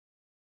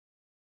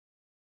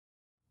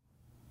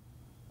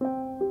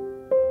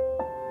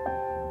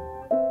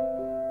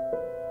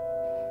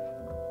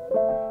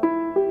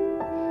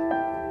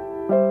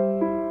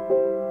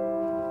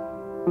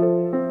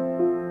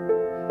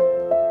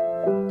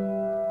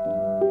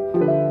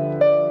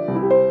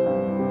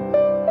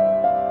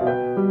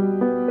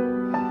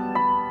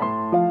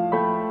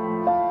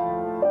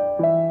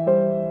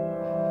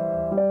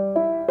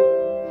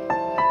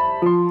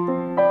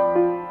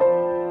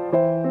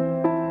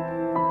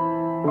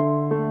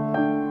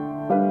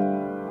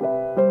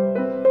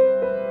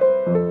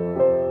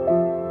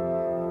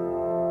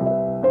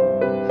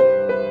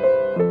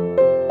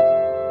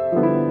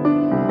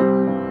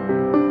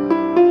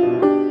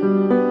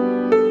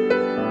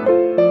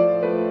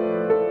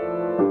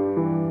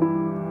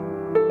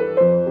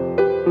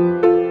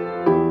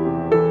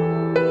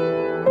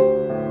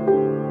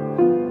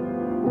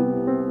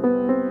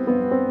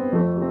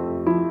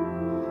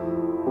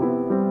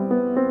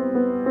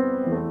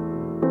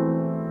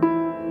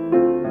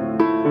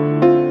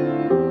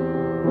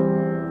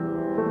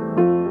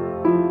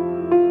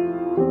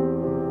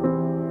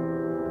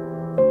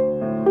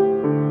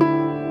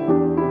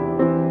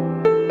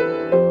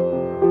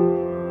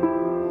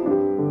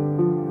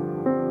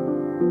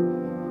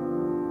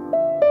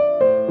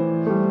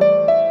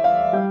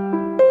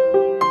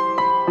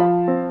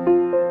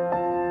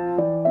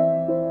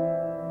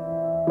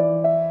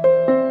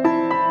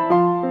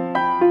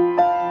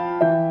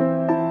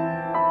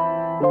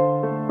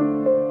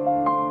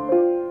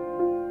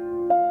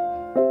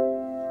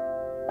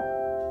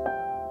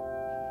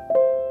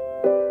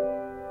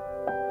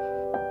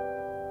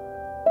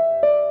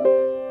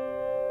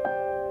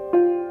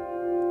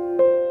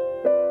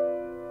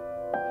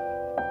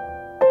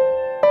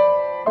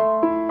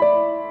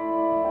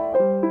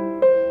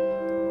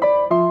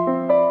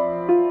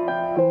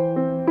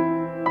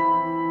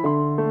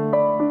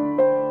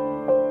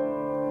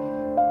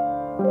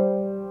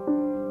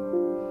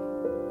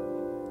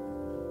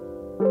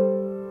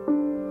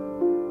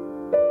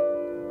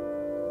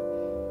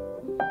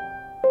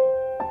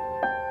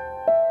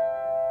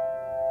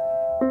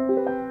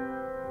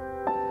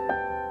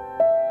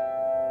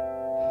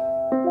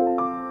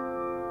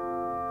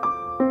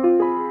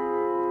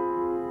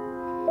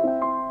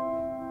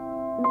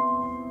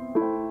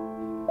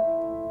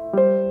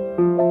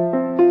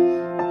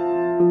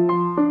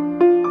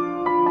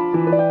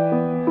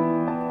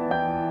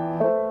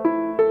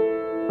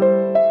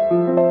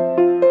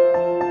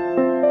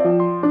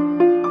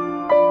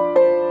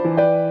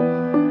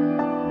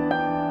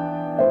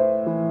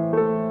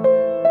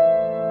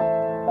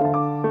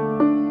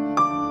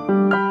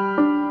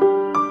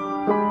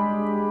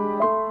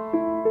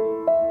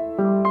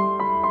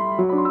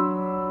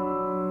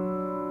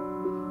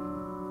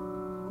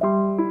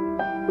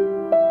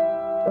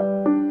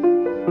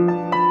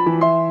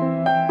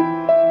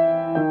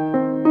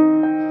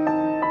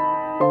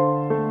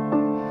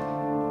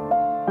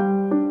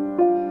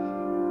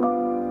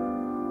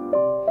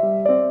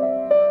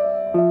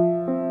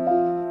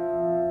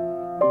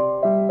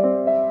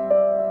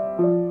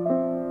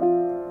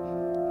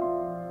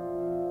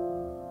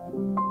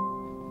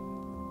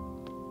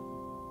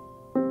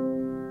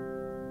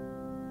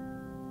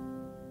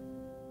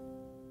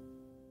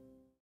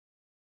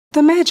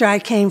Magi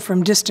came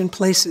from distant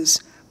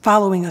places,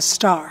 following a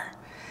star.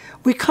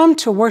 We come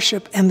to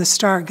worship, and the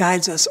star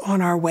guides us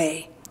on our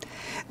way.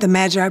 The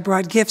Magi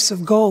brought gifts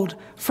of gold,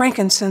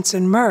 frankincense,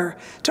 and myrrh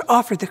to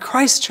offer the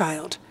Christ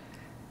child.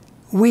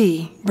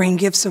 We bring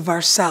gifts of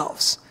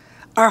ourselves,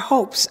 our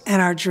hopes,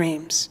 and our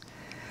dreams.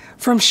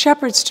 From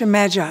shepherds to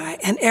Magi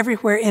and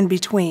everywhere in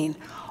between,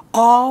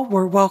 all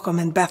were welcome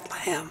in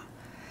Bethlehem.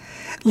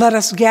 Let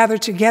us gather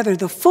together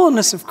the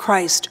fullness of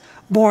Christ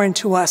born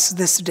to us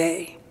this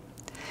day.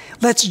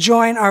 Let's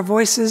join our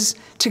voices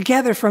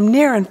together from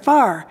near and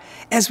far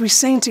as we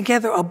sing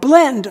together a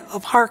blend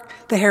of Hark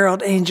the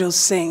Herald Angels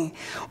Sing,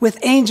 with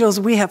angels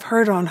we have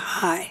heard on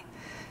high.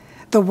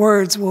 The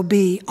words will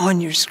be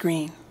on your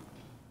screen.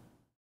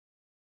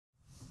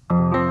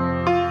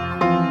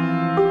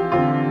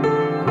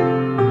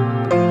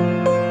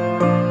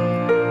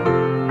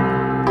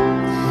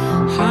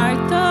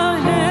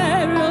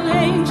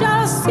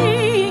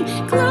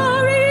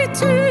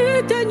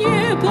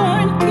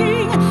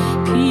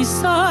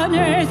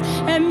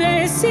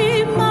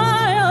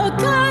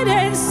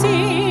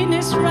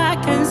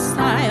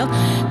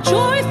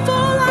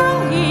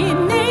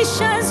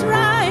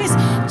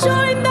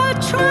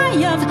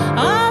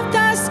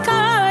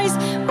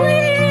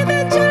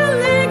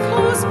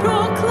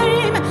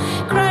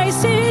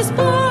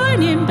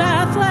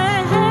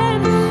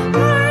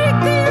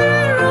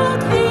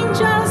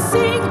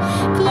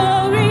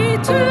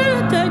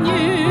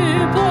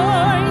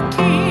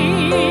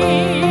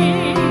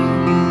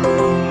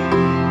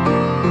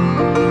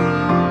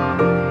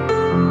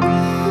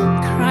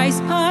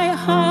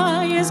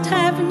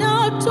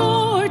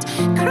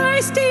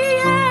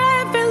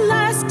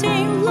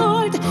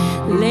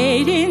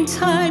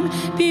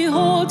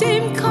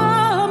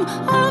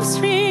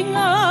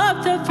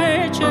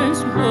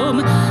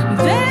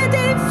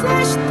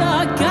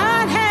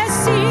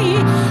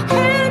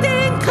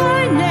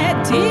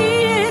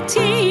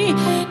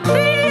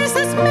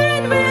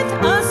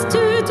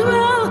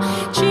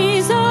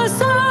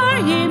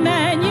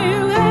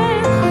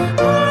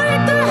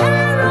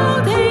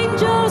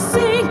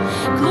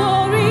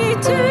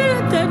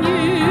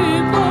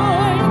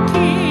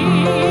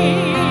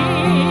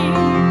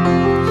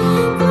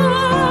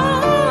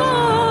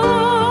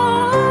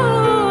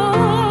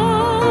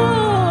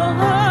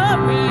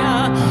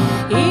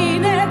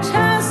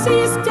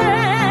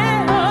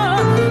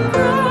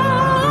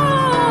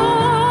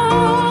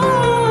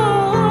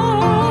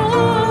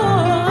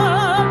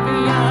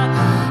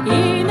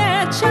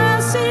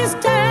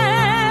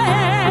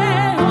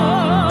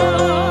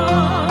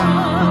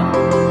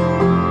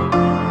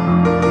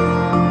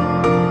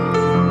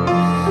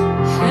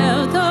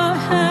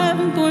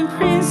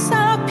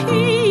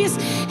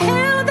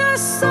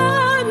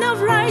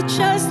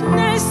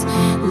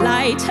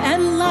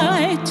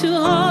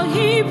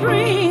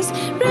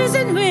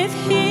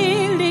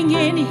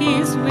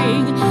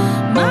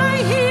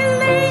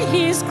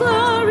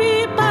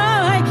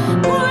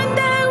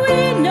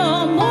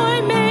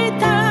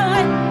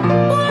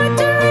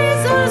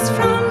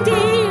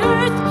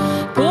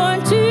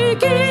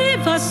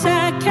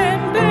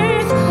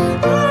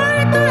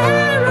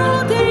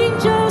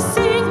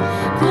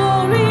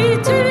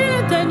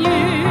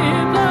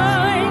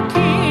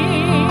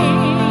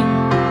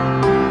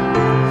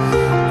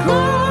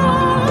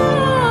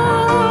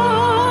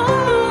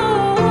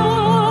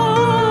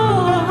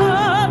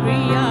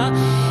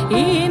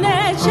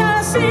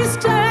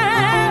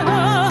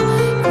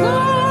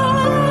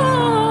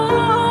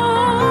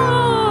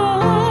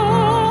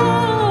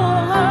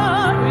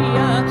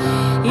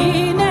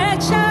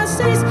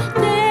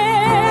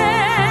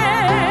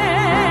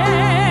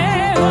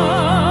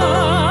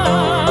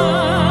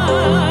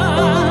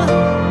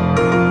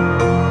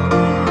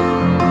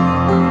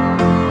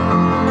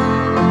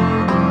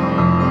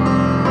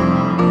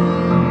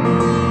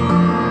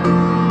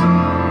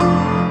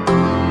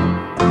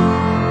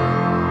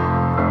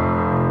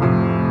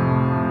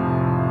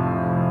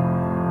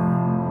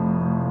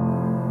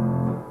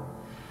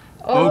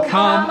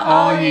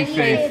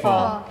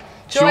 Faithful,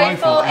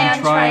 joyful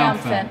and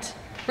triumphant,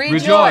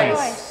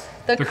 rejoice!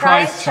 The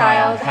Christ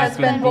child has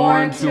been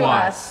born to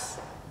us.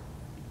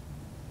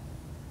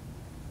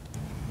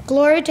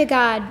 Glory to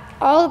God,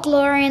 all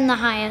glory in the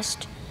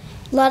highest.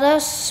 Let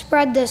us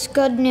spread this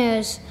good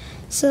news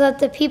so that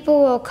the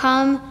people will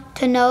come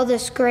to know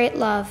this great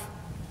love.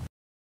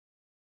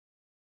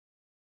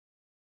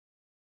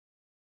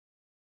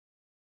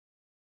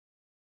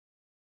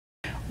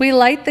 We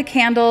light the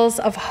candles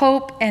of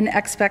hope and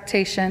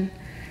expectation,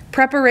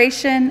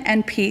 preparation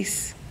and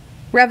peace,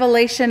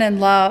 revelation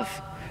and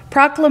love,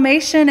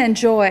 proclamation and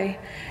joy,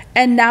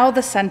 and now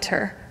the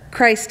center,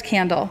 Christ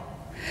candle.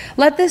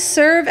 Let this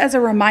serve as a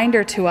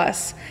reminder to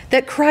us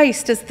that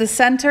Christ is the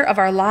center of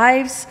our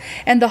lives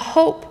and the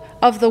hope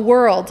of the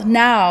world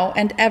now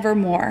and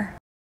evermore.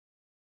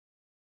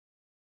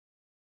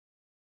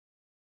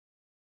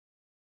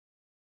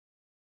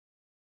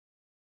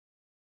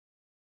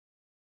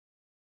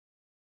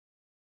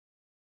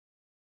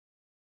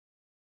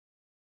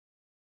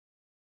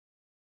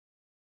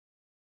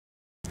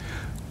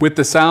 With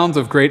the sounds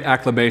of great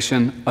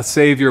acclamation, a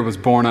Savior was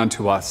born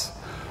unto us.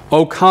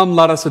 O come,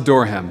 let us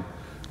adore him,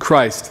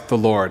 Christ the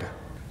Lord.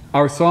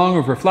 Our song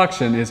of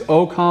reflection is,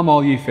 O come,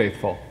 all ye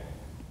faithful.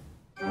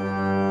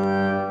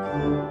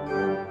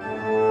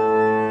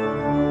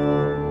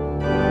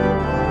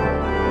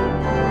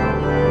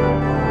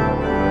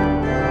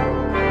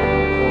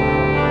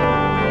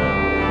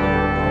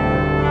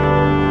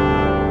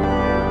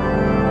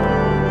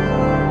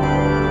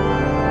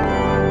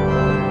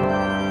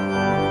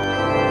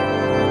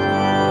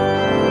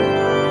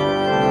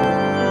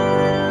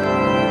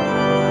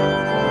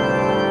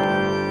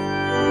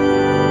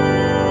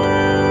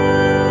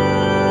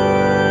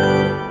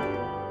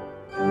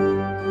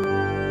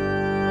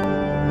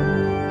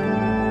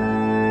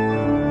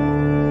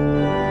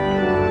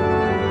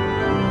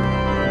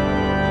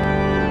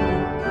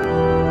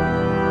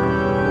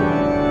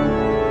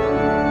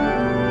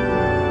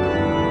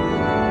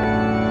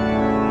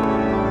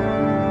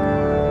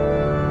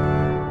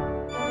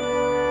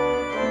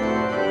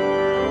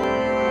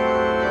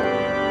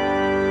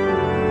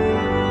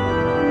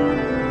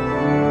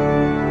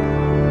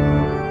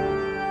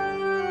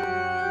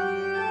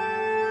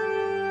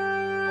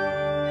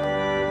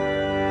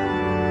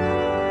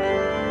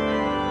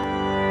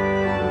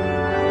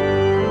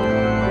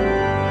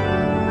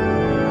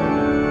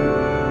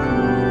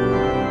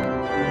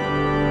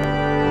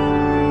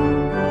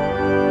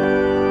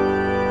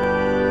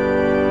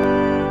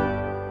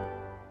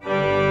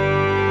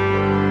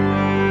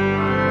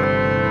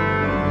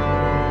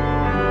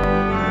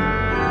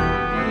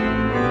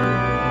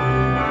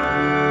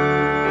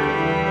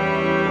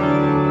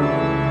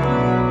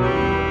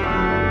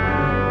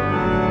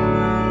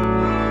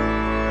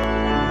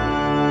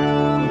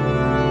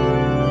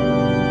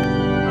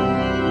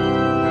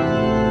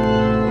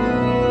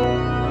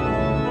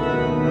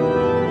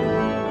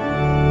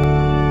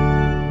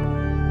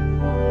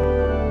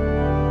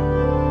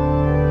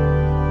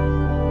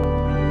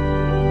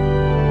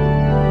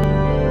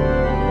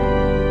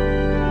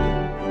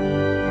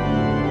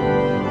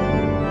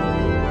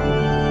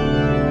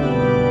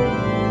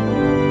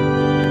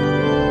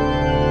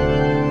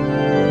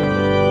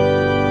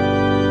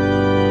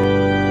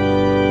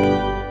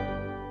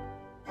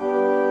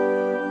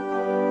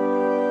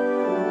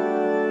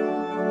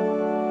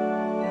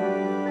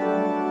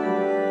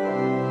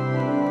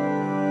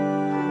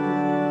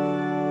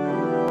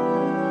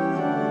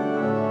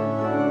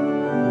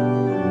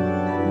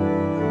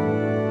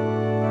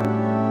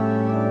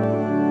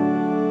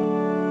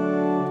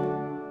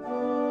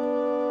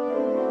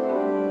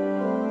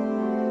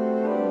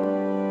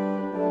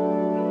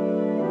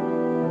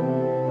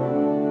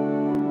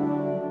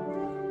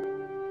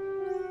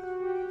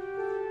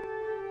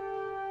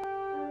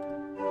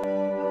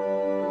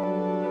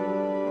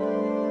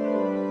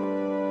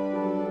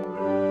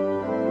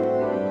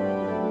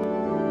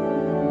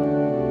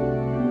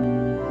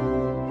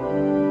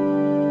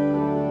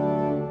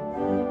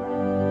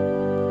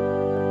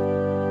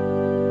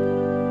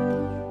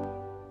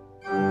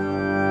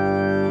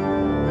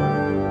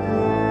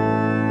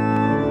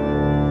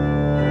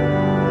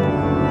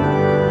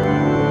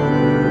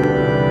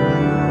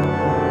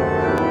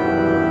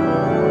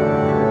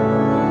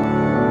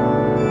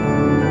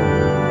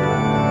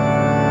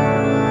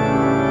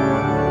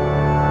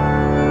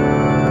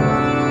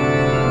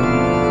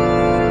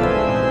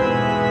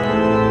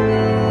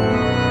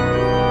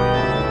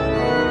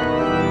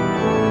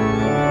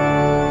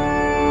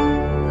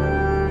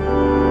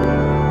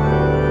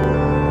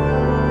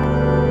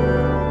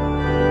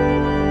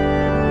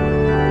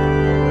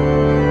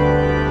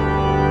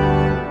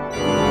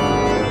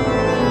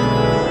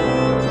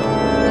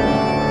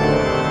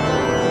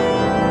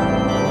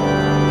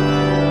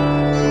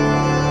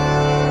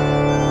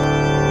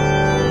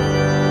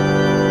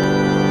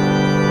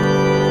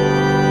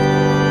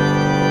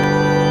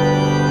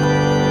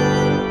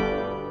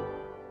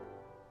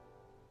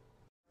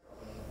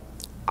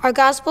 Our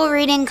gospel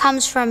reading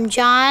comes from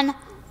John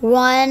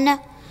 1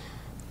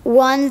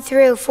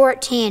 through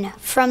 14,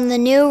 from the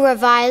New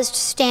Revised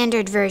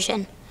Standard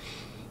Version.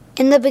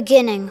 In the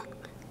beginning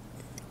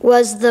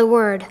was the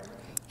Word,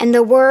 and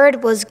the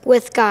Word was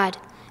with God,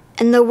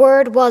 and the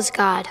Word was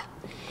God.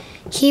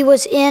 He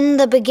was in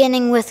the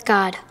beginning with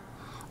God.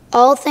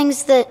 All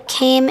things that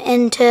came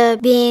into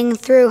being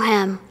through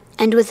him,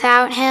 and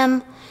without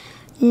him,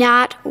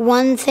 not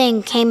one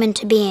thing came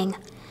into being.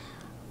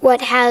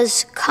 What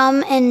has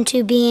come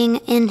into being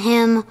in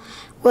him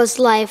was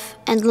life,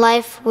 and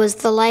life was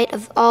the light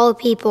of all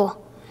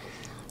people.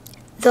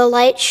 The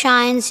light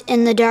shines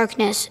in the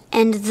darkness,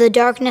 and the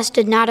darkness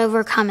did not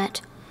overcome it.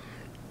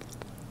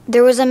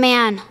 There was a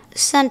man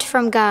sent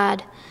from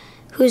God,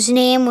 whose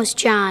name was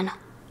John.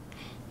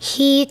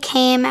 He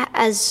came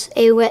as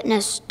a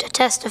witness to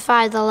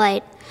testify the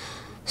light,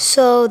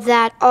 so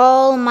that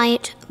all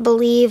might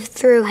believe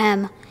through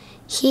him.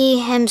 He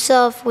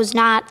himself was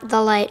not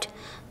the light,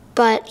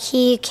 but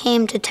he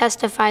came to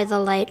testify the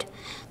light.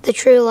 The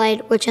true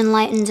light, which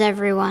enlightens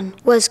everyone,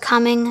 was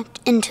coming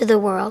into the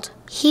world.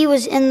 He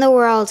was in the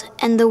world,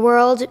 and the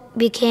world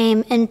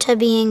became into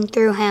being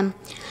through him.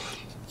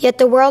 Yet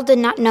the world did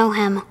not know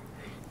him.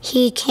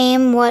 He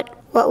came what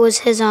was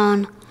his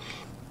own,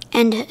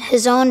 and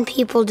his own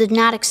people did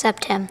not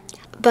accept him.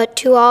 But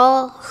to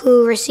all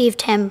who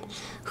received him,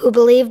 who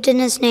believed in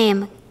his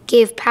name,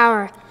 gave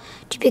power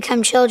to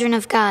become children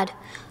of God,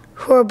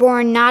 who were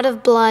born not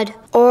of blood,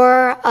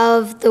 or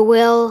of the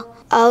will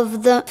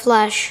of the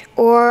flesh,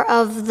 or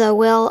of the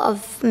will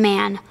of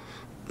man,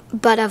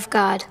 but of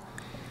God.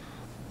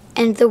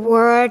 And the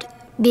Word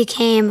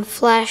became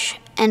flesh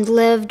and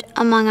lived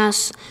among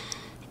us,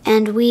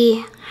 and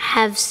we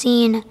have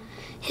seen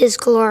his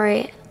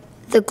glory,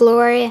 the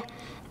glory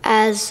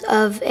as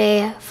of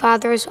a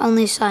Father's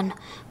only Son,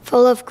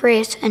 full of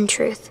grace and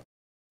truth.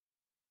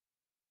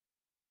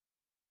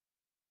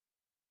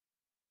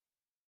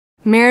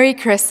 Merry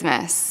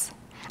Christmas.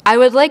 I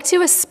would like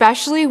to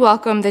especially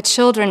welcome the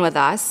children with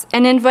us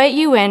and invite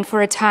you in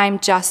for a time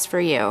just for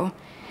you.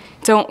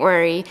 Don't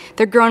worry,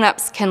 the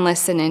grown-ups can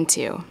listen in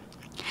too.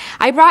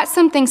 I brought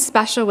something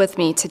special with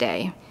me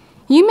today.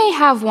 You may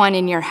have one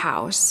in your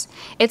house.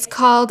 It's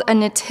called a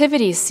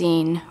nativity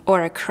scene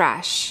or a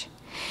creche.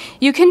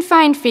 You can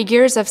find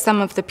figures of some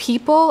of the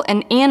people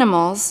and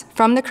animals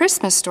from the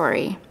Christmas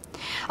story.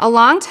 A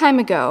long time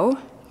ago,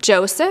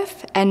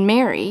 Joseph and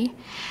Mary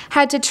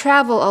had to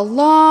travel a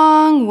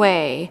long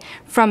way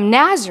from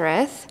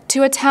Nazareth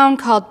to a town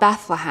called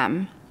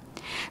Bethlehem.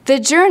 The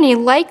journey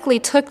likely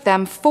took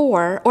them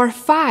 4 or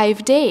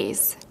 5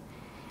 days.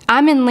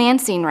 I'm in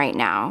Lansing right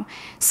now,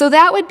 so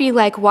that would be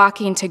like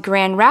walking to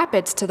Grand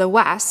Rapids to the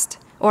west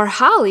or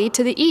Holly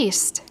to the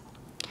east.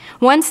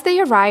 Once they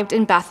arrived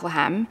in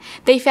Bethlehem,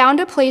 they found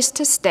a place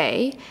to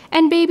stay,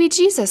 and baby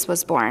Jesus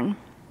was born.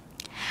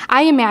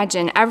 I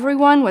imagine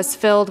everyone was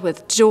filled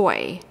with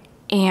joy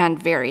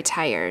and very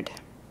tired.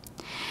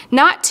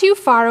 Not too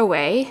far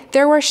away,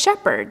 there were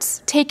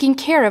shepherds taking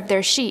care of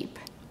their sheep.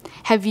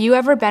 Have you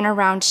ever been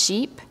around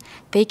sheep?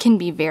 They can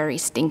be very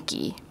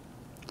stinky.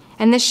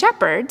 And the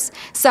shepherds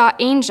saw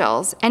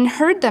angels and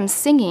heard them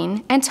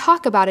singing and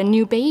talk about a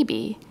new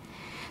baby.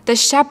 The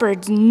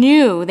shepherds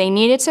knew they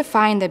needed to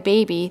find the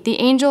baby the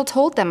angel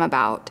told them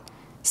about.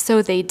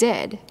 So they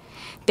did.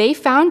 They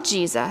found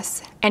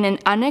Jesus in an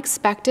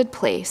unexpected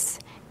place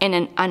in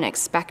an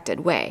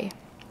unexpected way.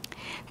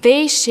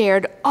 They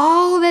shared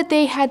all that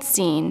they had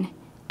seen,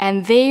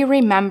 and they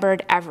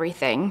remembered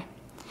everything.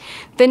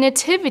 The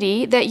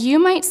nativity that you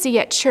might see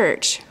at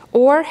church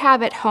or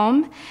have at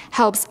home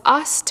helps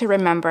us to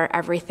remember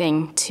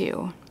everything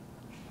too.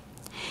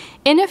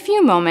 In a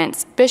few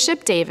moments,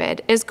 Bishop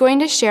David is going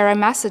to share a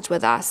message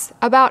with us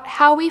about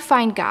how we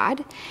find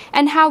God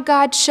and how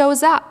God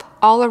shows up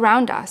all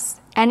around us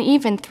and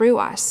even through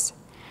us.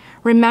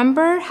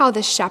 Remember how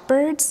the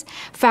shepherds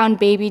found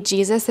baby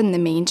Jesus in the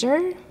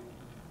manger?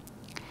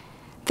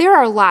 There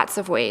are lots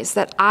of ways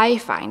that I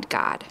find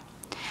God.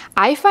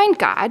 I find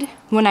God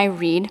when I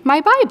read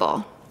my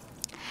Bible.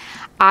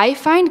 I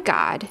find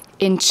God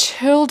in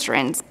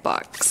children's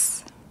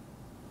books.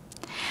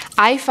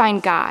 I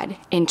find God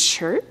in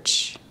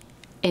church,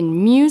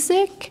 in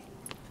music,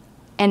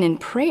 and in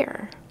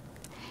prayer,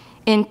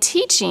 in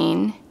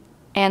teaching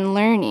and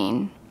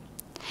learning.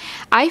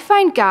 I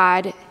find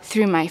God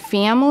through my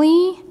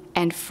family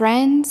and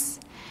friends.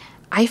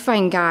 I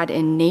find God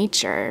in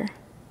nature.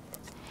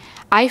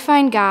 I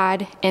find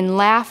God in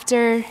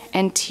laughter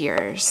and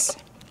tears.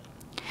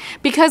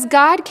 Because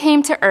God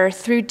came to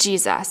earth through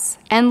Jesus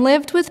and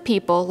lived with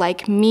people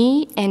like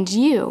me and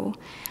you,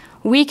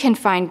 we can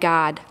find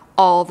God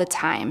all the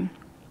time.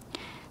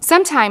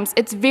 Sometimes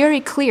it's very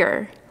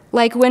clear,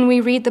 like when we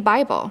read the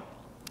Bible.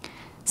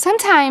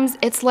 Sometimes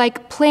it's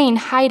like playing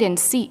hide and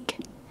seek.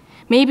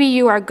 Maybe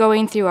you are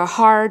going through a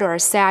hard or a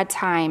sad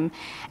time,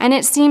 and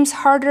it seems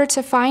harder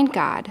to find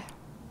God.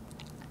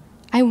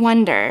 I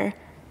wonder,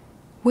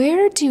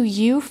 where do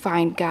you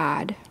find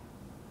God?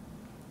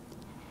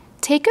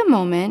 Take a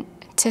moment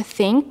to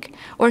think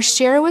or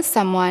share with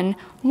someone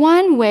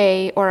one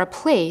way or a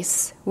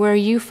place where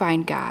you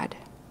find God.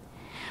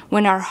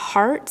 When our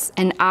hearts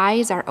and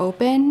eyes are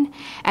open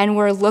and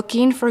we're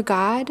looking for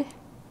God,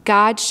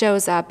 God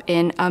shows up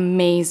in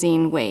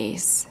amazing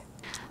ways.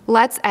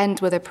 Let's end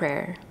with a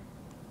prayer.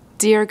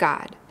 Dear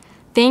God,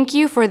 thank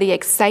you for the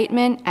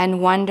excitement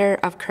and wonder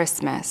of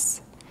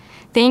Christmas.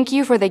 Thank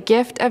you for the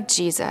gift of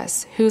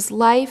Jesus, whose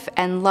life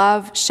and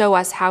love show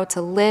us how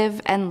to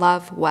live and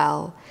love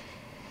well.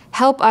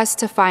 Help us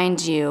to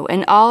find you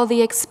in all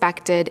the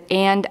expected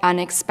and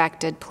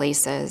unexpected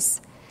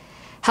places.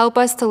 Help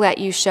us to let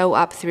you show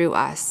up through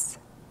us.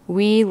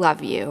 We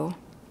love you.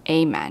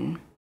 Amen.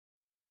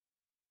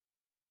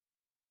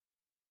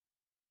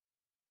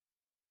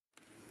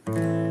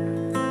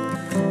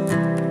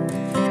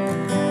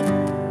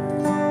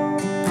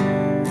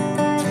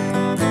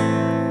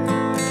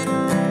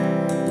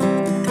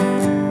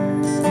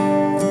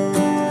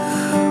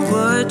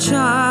 What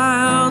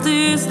child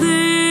is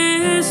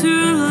this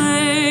who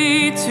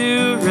lay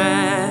to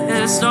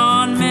rest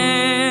on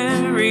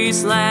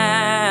Mary's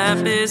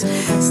lap is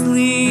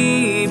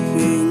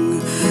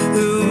sleeping,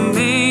 whom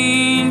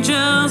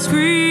angels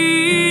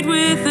greet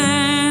with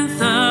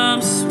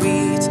anthems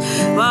sweet,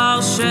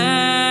 while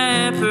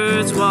shepherds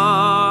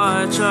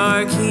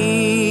our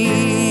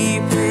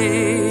keeping.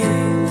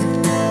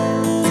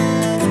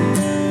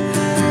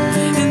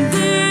 And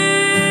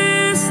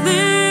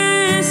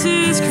this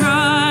is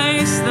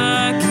Christ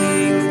the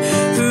King,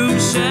 whom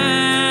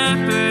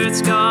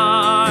shepherds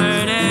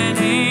guard and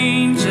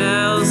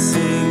angels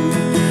sing.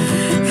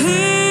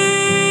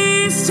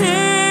 Haste,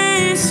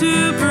 haste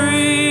to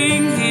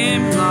bring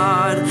him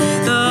God,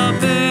 the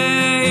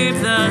babe,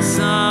 the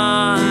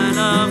Son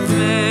of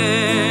Mary.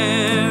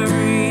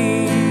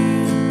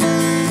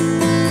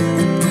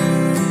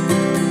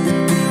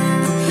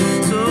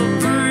 So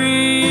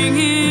bring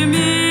him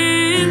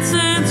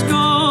incense,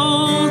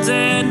 gold,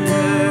 and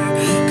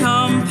myrrh.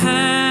 Come,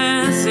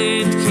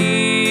 peasant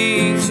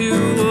king, to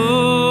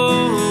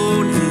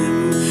own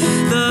him,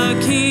 the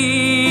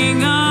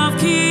King of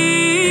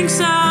kings.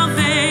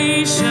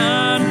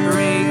 Salvation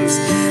brings.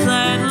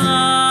 Let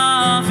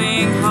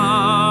loving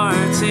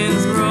hearts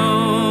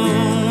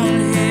enthrone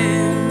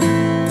him.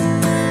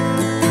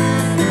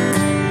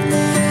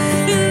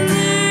 And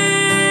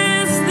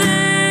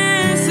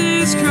this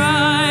is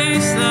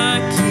Christ the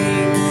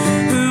King,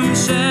 whom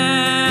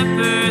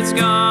shepherds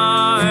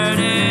guard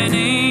and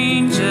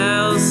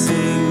angels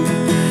sing.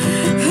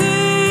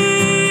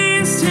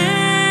 Haste,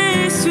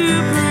 haste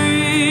to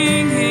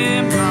bring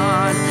him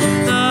God,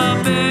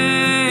 the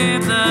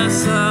babe, the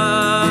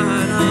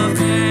Son of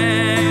Mary.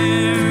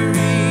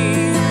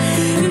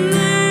 And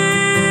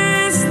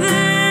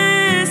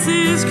this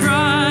is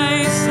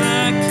Christ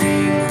the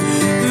King,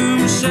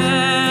 whom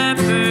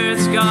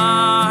shepherds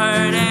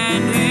guard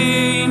and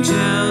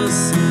angels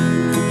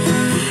sing.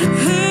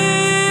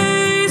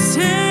 Haste,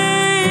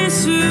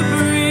 haste to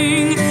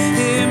bring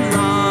him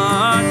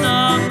Lord,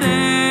 the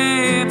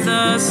babe,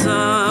 the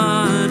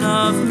Son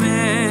of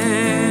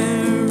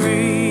Mary.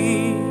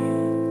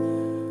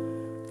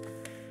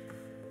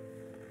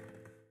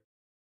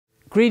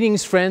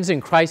 Greetings, friends in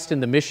Christ in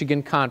the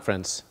Michigan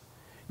Conference.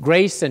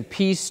 Grace and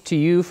peace to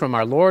you from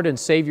our Lord and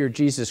Savior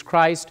Jesus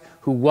Christ,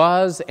 who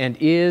was and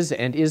is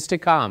to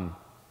come.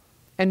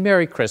 And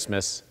Merry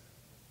Christmas.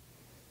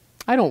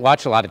 I don't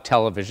watch a lot of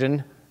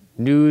television,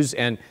 news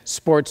and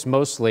sports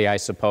mostly, I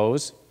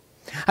suppose.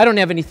 I don't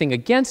have anything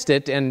against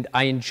it, and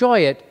I enjoy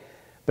it,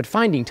 but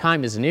finding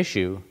time is an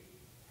issue.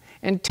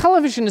 And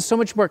television is so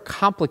much more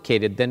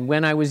complicated than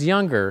when I was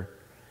younger.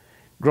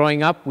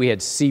 Growing up, we had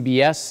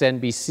CBS,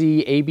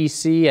 NBC,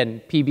 ABC,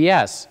 and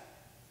PBS.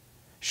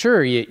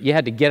 Sure, you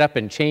had to get up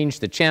and change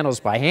the channels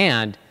by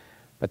hand,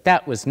 but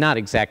that was not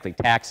exactly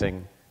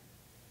taxing.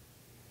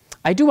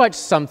 I do watch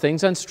some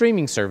things on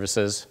streaming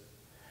services.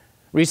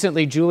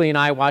 Recently, Julie and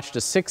I watched a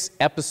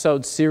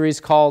 6-episode series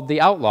called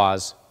The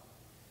Outlaws.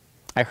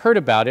 I heard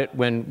about it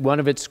when one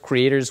of its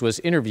creators was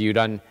interviewed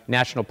on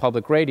National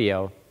Public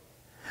Radio.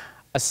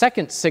 A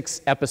second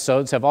 6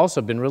 episodes have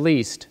also been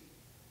released.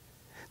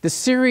 The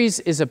series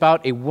is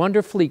about a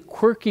wonderfully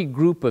quirky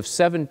group of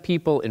 7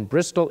 people in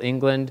Bristol,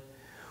 England,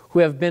 who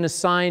have been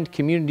assigned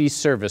community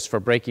service for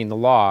breaking the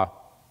law.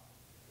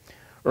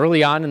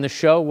 Early on in the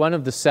show, one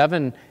of the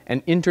 7,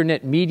 an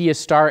internet media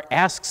star,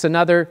 asks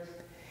another,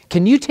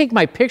 "Can you take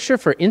my picture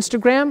for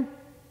Instagram?"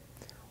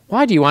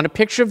 "Why do you want a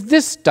picture of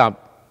this stump?"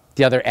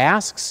 the other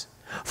asks.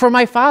 "For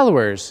my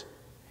followers."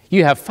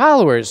 "You have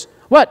followers?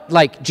 What,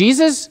 like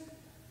Jesus?"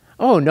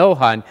 "Oh, no,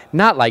 hon,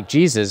 not like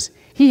Jesus.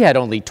 He had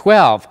only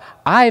 12.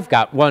 I've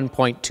got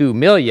 1.2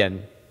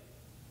 million.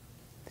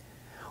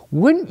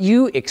 Wouldn't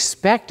you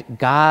expect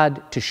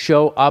God to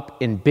show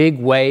up in big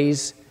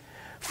ways?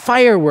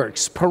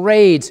 Fireworks,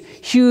 parades,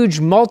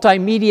 huge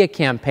multimedia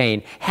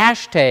campaign,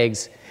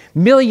 hashtags,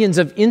 millions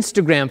of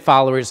Instagram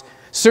followers.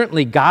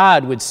 Certainly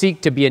God would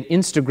seek to be an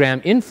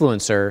Instagram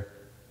influencer.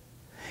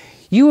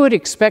 You would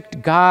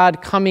expect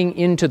God coming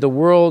into the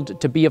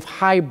world to be of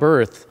high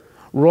birth,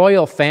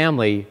 royal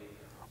family,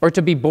 or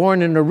to be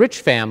born in a rich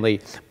family,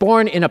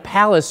 born in a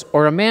palace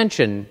or a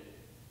mansion,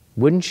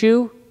 wouldn't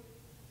you?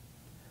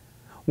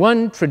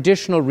 One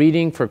traditional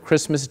reading for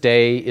Christmas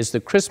Day is the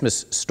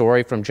Christmas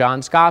story from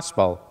John's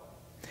Gospel.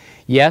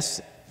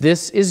 Yes,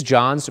 this is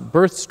John's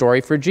birth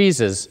story for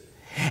Jesus,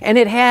 and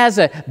it has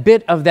a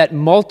bit of that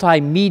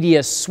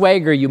multimedia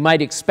swagger you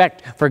might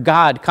expect for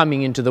God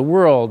coming into the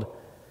world.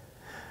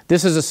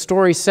 This is a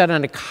story set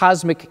on a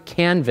cosmic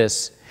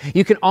canvas.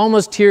 You can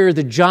almost hear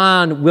the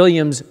John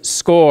Williams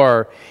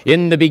score.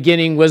 In the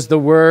beginning was the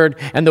Word,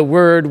 and the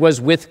Word was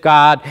with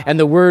God, and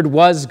the Word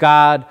was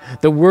God.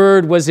 The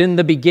Word was in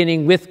the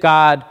beginning with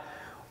God.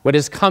 What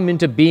has come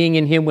into being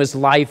in him was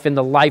life, and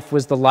the life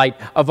was the light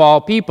of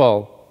all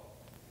people.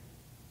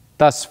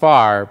 Thus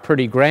far,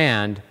 pretty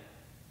grand.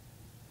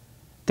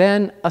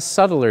 Then a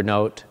subtler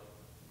note.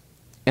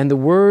 And the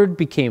Word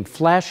became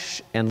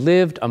flesh and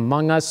lived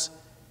among us,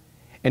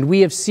 and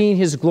we have seen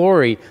his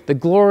glory, the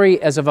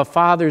glory as of a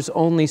Father's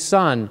only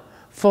Son,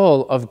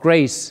 full of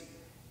grace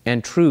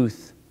and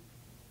truth.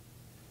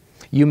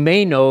 You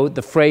may know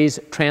the phrase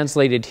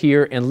translated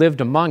here, "and lived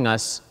among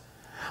us,"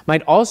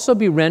 might also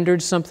be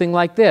rendered something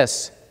like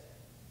this: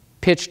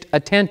 pitched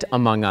a tent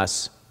among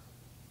us,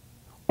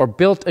 or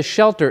built a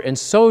shelter and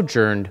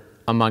sojourned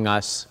among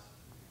us.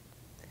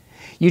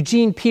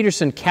 Eugene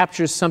Peterson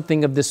captures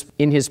something of this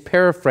in his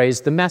paraphrase,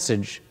 The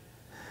Message.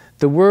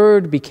 The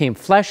Word became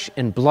flesh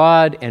and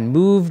blood and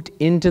moved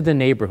into the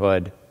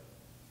neighborhood.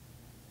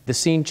 The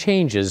scene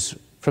changes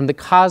from the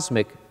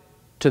cosmic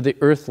to the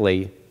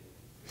earthly.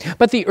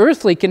 But the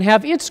earthly can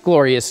have its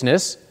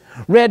gloriousness: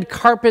 red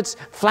carpets,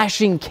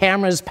 flashing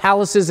cameras,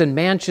 palaces, and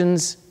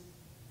mansions.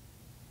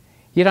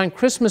 Yet on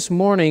Christmas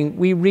morning,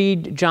 we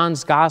read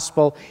John's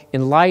Gospel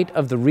in light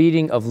of the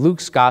reading of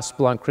Luke's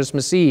Gospel on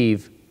Christmas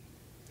Eve.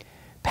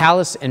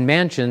 Palace and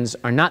mansions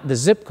are not the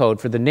zip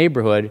code for the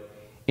neighborhood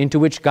into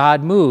which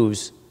God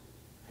moves.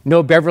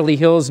 No Beverly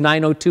Hills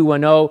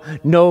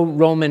 90210, no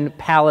Roman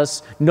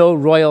palace, no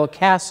royal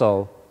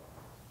castle.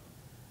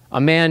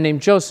 A man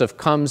named Joseph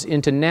comes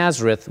into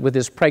Nazareth with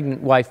his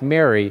pregnant wife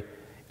Mary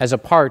as a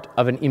part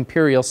of an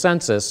imperial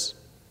census.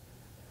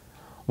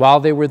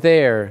 While they were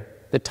there,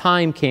 the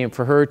time came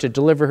for her to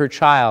deliver her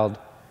child,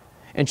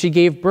 and she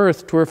gave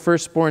birth to her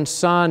firstborn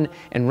son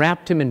and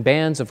wrapped him in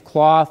bands of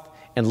cloth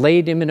and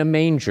laid him in a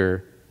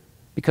manger,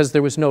 because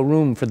there was no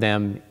room for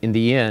them in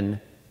the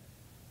inn.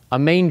 A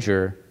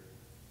manger,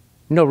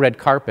 no red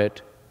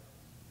carpet.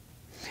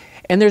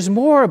 And there's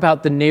more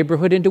about the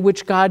neighborhood into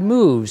which God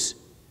moves.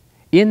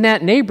 In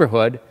that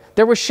neighborhood,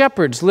 there were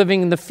shepherds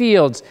living in the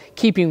fields,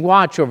 keeping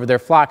watch over their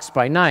flocks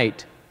by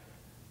night.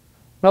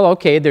 Well,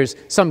 okay, there's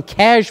some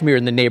cashmere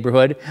in the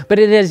neighborhood, but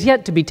it has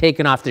yet to be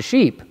taken off the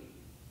sheep.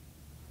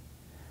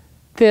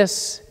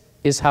 This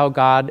is how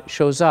God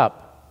shows up.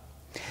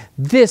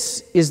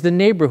 This is the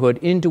neighborhood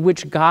into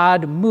which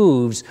God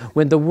moves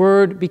when the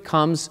Word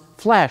becomes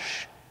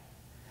flesh.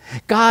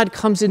 God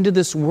comes into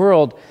this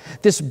world,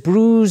 this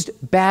bruised,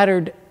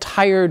 battered,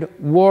 tired,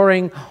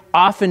 warring,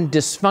 often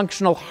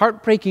dysfunctional,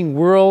 heartbreaking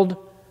world,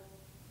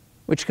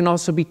 which can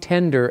also be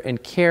tender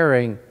and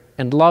caring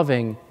and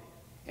loving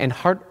and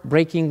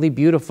heartbreakingly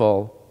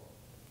beautiful.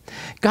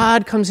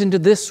 God comes into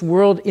this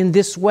world in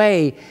this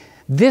way.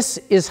 This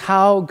is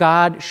how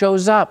God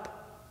shows up.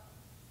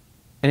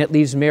 And it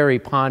leaves Mary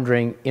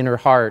pondering in her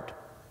heart.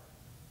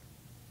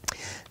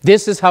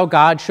 This is how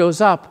God shows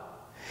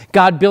up.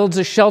 God builds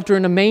a shelter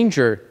in a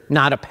manger,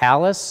 not a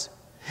palace.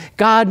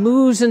 God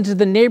moves into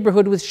the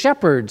neighborhood with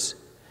shepherds,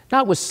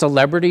 not with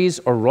celebrities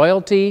or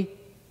royalty.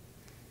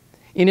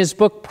 In his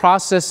book,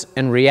 Process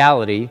and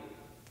Reality,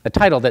 a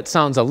title that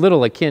sounds a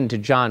little akin to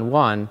John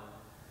 1,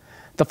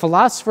 the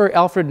philosopher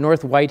Alfred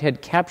North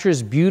Whitehead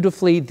captures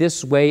beautifully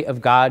this way of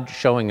God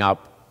showing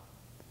up.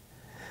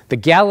 The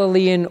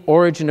Galilean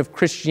origin of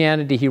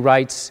Christianity, he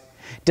writes,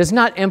 does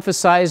not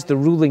emphasize the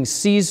ruling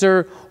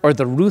Caesar or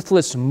the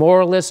ruthless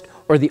moralist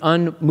or the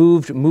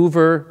unmoved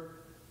mover.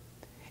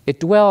 It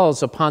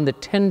dwells upon the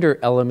tender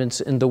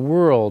elements in the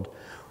world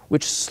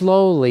which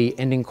slowly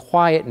and in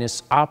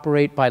quietness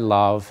operate by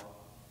love.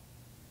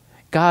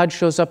 God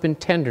shows up in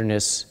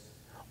tenderness,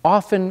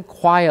 often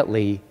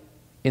quietly,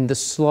 in the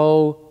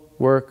slow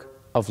work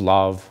of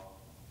love.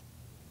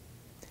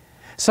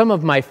 Some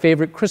of my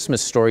favorite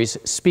Christmas stories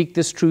speak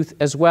this truth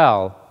as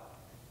well.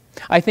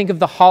 I think of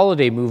the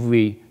holiday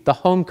movie, The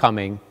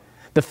Homecoming,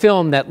 the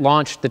film that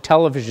launched the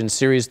television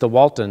series The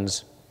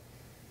Waltons.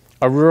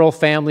 A rural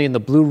family in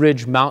the Blue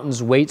Ridge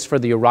Mountains waits for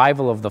the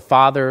arrival of the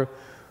father,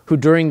 who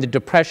during the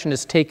Depression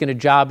has taken a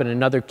job in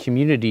another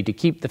community to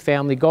keep the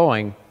family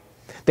going.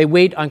 They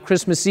wait on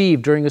Christmas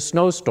Eve during a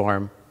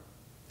snowstorm.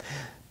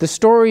 The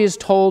story is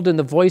told in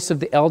the voice of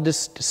the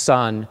eldest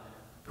son,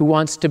 who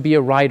wants to be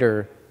a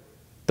writer,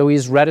 though he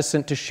is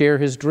reticent to share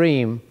his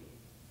dream.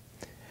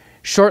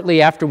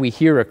 Shortly after we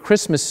hear a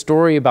Christmas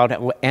story about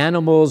how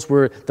animals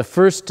were the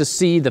first to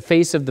see the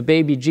face of the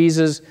baby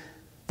Jesus,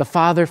 the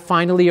father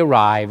finally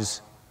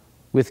arrives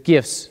with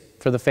gifts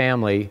for the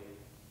family.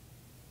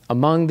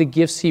 Among the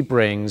gifts he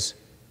brings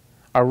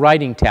are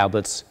writing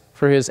tablets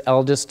for his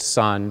eldest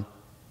son,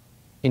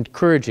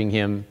 encouraging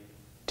him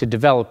to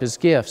develop his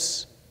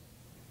gifts.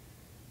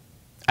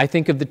 I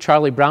think of the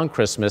Charlie Brown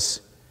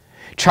Christmas.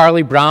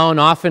 Charlie Brown,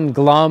 often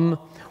glum,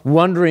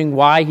 wondering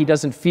why he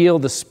doesn't feel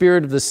the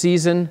spirit of the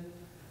season.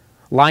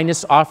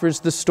 Linus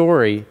offers the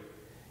story.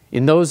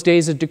 In those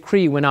days, a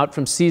decree went out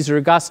from Caesar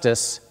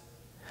Augustus.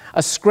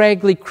 A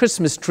scraggly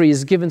Christmas tree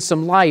is given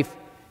some life.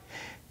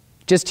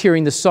 Just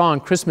hearing the song,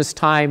 Christmas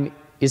Time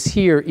is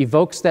Here,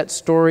 evokes that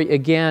story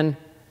again,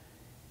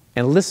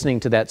 and listening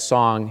to that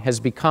song has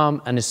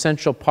become an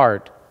essential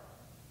part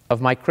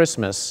of my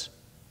Christmas.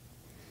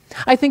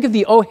 I think of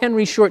the O.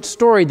 Henry short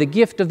story, The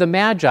Gift of the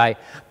Magi,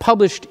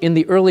 published in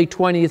the early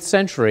 20th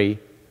century.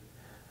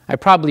 I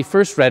probably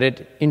first read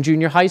it in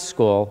junior high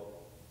school.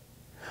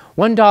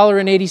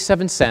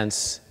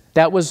 $1.87,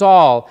 that was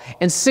all,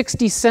 and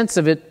 60 cents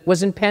of it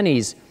was in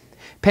pennies.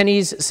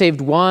 Pennies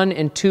saved 1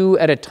 and 2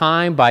 at a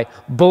time by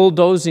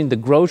bulldozing the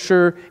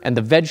grocer and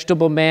the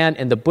vegetable man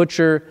and the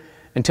butcher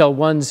until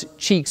one's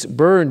cheeks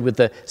burned with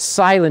the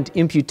silent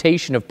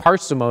imputation of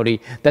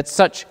parsimony that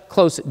such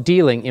close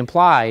dealing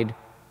implied.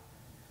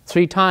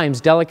 3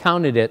 times Della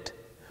counted it,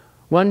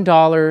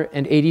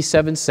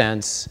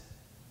 $1.87,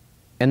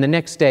 and the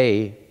next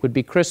day would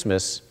be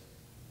Christmas.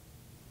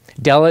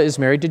 Della is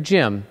married to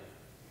Jim.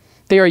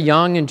 They are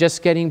young and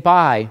just getting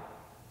by.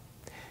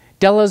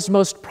 Della's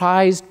most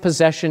prized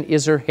possession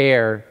is her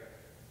hair.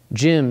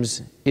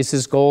 Jim's is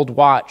his gold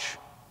watch,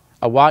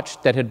 a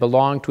watch that had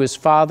belonged to his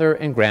father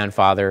and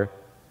grandfather.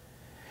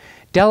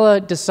 Della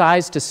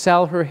decides to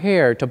sell her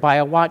hair to buy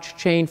a watch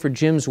chain for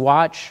Jim's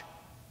watch,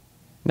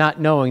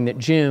 not knowing that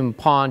Jim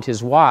pawned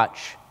his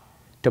watch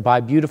to buy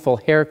beautiful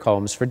hair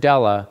combs for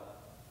Della.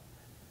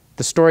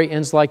 The story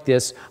ends like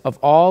this: of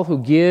all who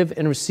give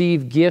and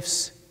receive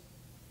gifts,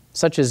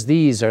 such as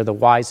these are the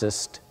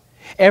wisest.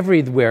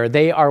 Everywhere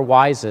they are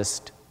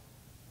wisest.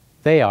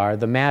 They are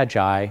the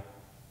Magi.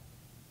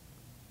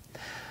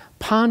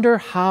 Ponder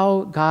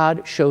how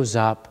God shows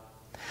up.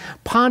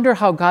 Ponder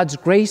how God's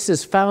grace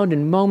is found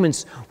in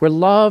moments where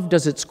love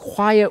does its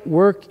quiet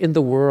work in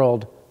the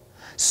world.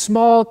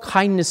 Small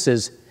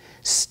kindnesses,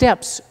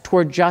 steps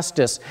toward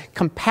justice,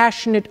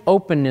 compassionate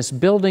openness,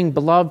 building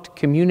beloved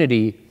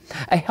community,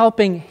 a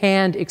helping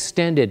hand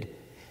extended,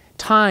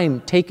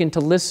 time taken to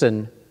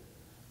listen,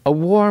 a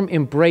warm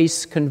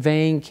embrace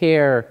conveying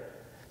care,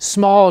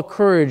 small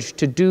courage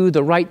to do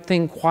the right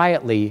thing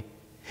quietly,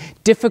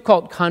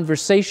 difficult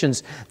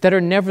conversations that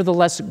are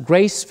nevertheless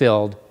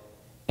grace-filled,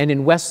 and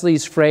in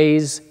Wesley's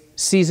phrase,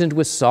 seasoned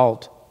with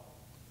salt.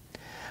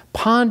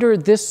 Ponder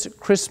this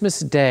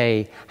Christmas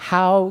day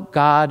how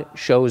God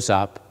shows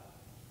up.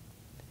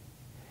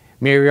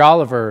 Mary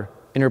Oliver,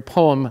 in her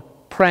poem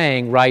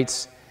Praying,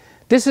 writes,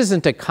 "This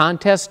isn't a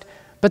contest,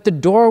 but the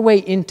doorway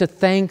into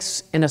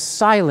thanks and a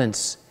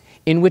silence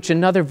in which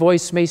another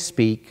voice may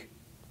speak."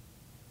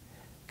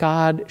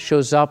 God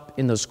shows up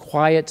in those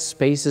quiet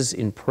spaces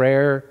in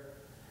prayer,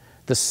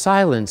 the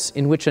silence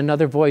in which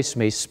another voice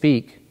may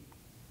speak.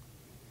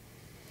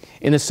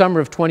 In the summer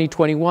of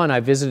 2021,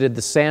 I visited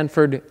the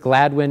Sanford,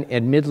 Gladwin,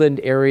 and Midland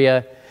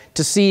area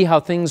to see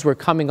how things were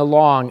coming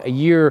along a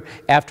year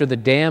after the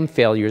dam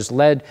failures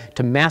led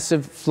to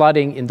massive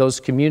flooding in those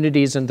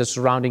communities and the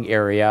surrounding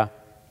area.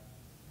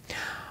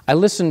 I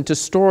listened to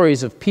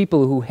stories of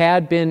people who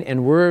had been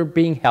and were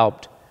being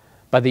helped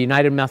by the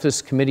United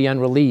Methodist Committee on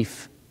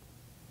Relief.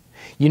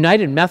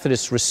 United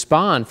Methodists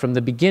respond from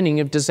the beginning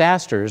of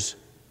disasters.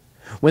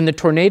 When the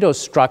tornado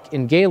struck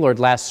in Gaylord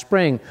last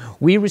spring,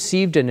 we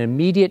received an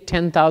immediate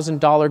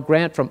 $10,000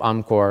 grant from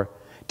UMCOR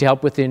to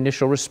help with the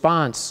initial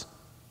response.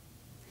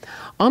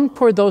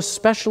 UMCOR, though,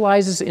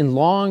 specializes in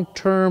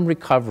long-term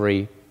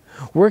recovery,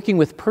 working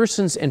with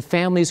persons and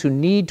families who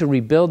need to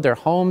rebuild their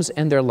homes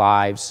and their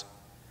lives.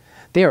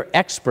 They are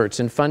experts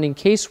in funding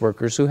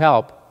caseworkers who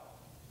help.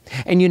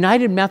 And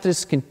United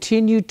Methodists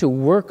continue to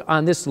work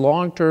on this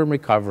long-term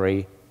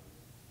recovery.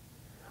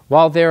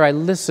 While there, I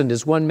listened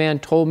as one man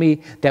told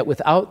me that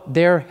without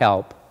their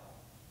help,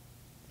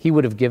 he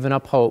would have given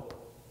up hope.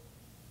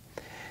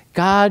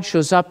 God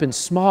shows up in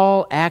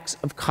small acts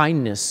of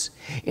kindness,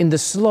 in the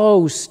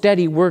slow,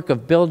 steady work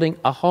of building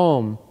a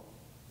home,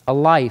 a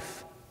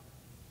life,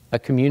 a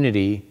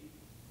community.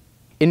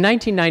 In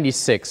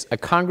 1996, a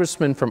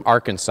congressman from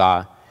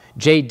Arkansas,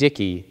 Jay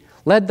Dickey,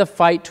 led the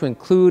fight to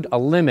include a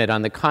limit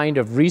on the kind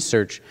of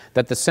research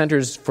that the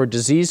Centers for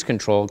Disease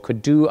Control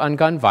could do on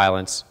gun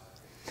violence.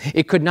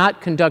 It could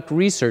not conduct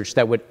research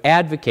that would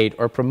advocate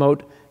or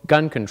promote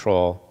gun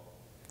control.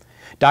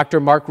 Dr.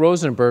 Mark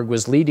Rosenberg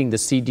was leading the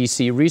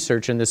CDC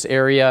research in this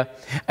area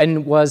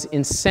and was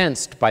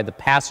incensed by the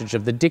passage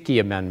of the Dickey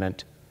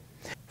Amendment.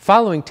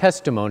 Following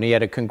testimony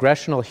at a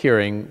congressional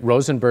hearing,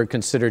 Rosenberg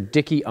considered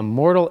Dickey a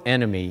mortal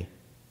enemy.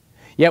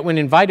 Yet when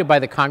invited by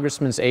the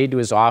congressman's aide to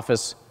his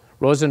office,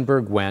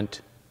 Rosenberg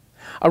went.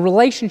 A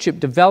relationship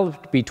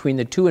developed between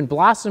the two and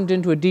blossomed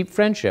into a deep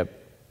friendship.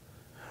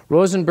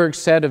 Rosenberg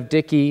said of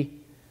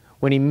Dickey,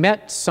 when he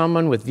met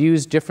someone with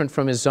views different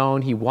from his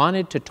own, he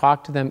wanted to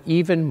talk to them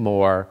even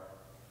more.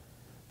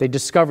 They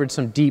discovered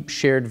some deep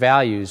shared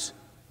values.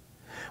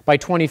 By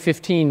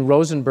 2015,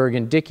 Rosenberg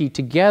and Dickey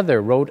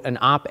together wrote an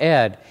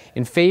op-ed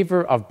in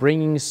favor of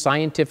bringing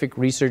scientific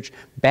research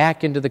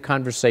back into the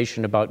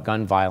conversation about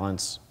gun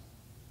violence.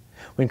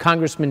 When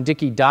Congressman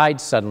Dickey died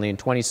suddenly in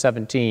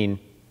 2017,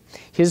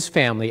 his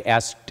family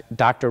asked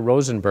Dr.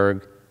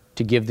 Rosenberg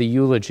to give the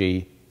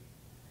eulogy.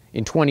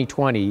 In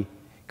 2020,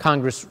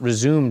 Congress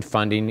resumed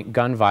funding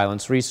gun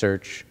violence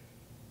research.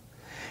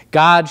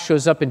 God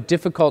shows up in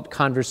difficult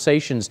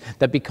conversations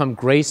that become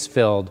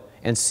grace-filled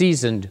and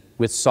seasoned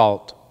with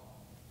salt.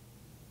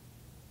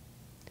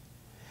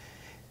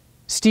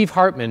 Steve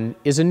Hartman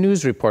is a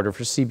news reporter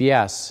for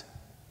CBS.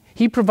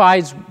 He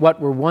provides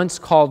what were once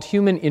called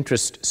human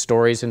interest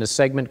stories in a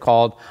segment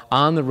called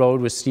On the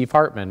Road with Steve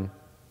Hartman.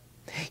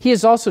 He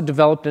has also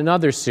developed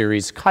another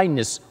series,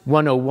 Kindness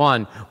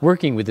 101,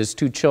 working with his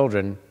two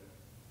children.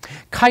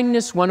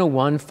 Kindness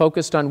 101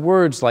 focused on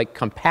words like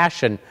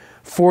compassion,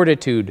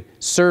 fortitude,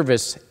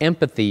 service,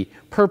 empathy,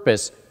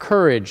 purpose,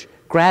 courage,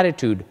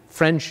 gratitude,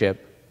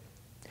 friendship.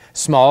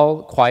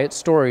 Small, quiet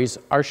stories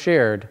are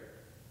shared.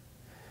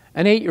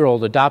 An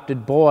 8-year-old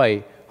adopted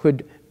boy who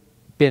had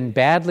been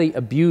badly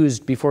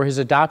abused before his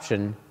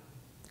adoption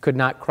could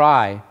not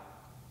cry.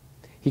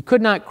 He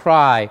could not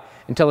cry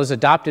until his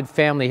adopted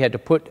family had to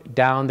put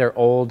down their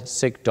old,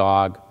 sick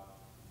dog.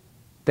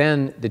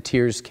 Then the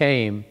tears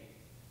came.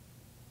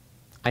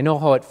 I know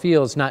how it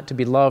feels not to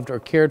be loved or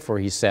cared for,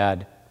 he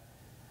said.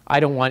 I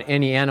don't want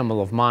any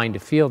animal of mine to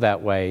feel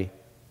that way.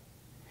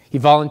 He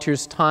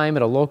volunteers time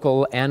at a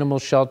local animal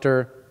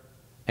shelter,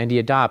 and he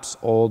adopts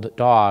old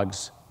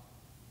dogs.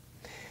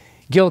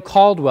 Gil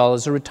Caldwell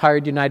is a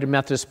retired United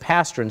Methodist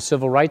pastor and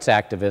civil rights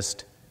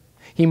activist.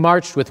 He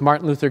marched with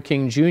Martin Luther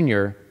King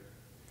Jr.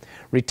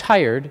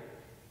 Retired,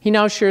 he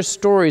now shares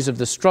stories of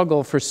the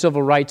struggle for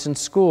civil rights in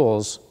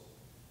schools.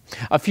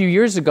 A few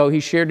years ago, he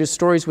shared his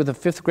stories with a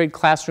fifth grade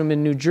classroom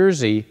in New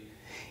Jersey,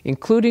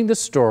 including the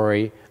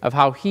story of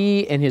how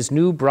he and his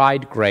new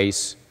bride,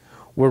 Grace,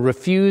 were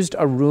refused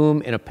a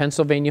room in a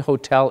Pennsylvania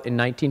hotel in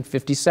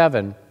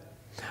 1957,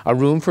 a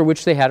room for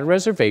which they had a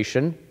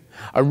reservation,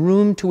 a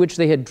room to which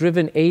they had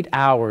driven 8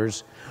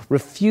 hours,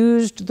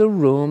 refused the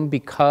room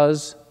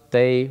because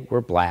they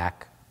were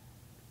black.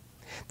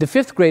 The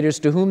fifth graders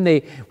to whom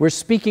they were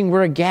speaking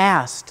were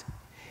aghast.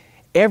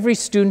 Every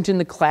student in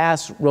the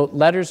class wrote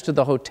letters to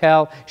the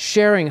hotel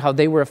sharing how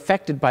they were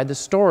affected by the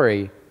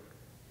story.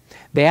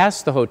 They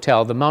asked the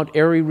hotel, the Mount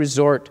Airy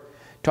Resort,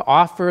 to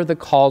offer the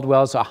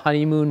Caldwells a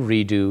honeymoon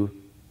redo.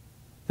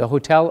 The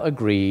hotel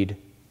agreed.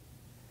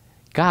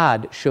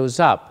 God shows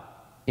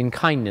up in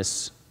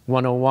Kindness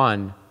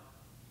 101.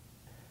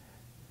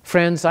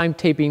 Friends, I'm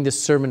taping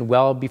this sermon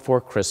well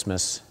before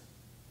Christmas.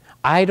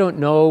 I don't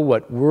know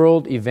what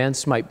world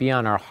events might be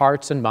on our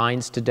hearts and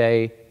minds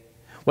today,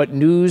 what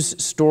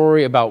news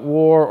story about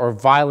war or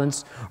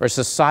violence or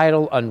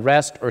societal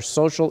unrest or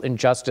social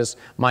injustice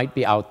might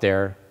be out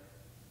there.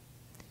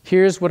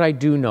 Here's what I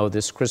do know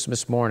this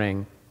Christmas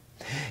morning.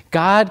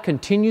 God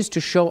continues to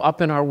show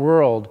up in our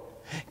world.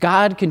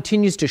 God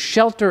continues to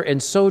shelter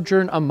and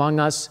sojourn among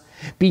us,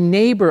 be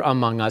neighbor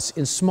among us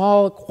in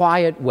small,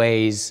 quiet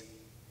ways.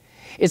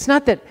 It's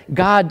not that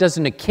God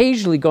doesn't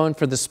occasionally go in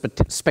for the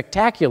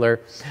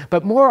spectacular,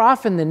 but more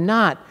often than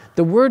not,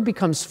 the Word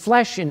becomes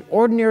flesh in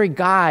ordinary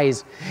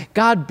guise.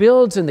 God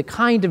builds in the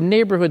kind of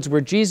neighborhoods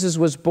where Jesus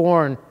was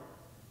born,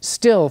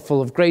 still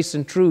full of grace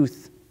and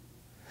truth.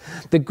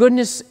 The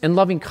goodness and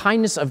loving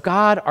kindness of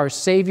God, our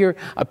Savior,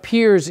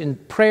 appears in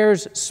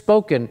prayers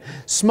spoken,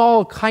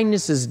 small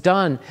kindnesses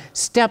done,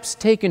 steps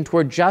taken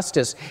toward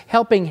justice,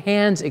 helping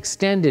hands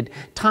extended,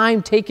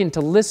 time taken to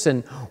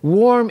listen,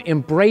 warm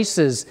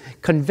embraces,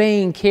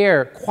 conveying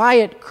care,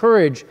 quiet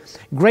courage,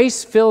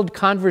 grace-filled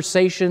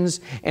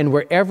conversations, and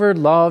wherever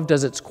love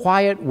does its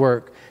quiet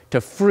work to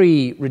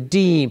free,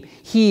 redeem,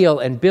 heal,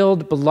 and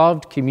build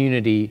beloved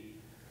community.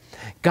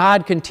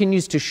 God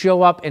continues to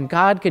show up, and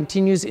God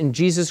continues in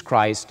Jesus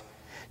Christ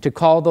to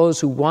call those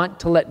who want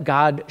to let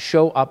God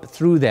show up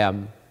through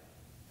them.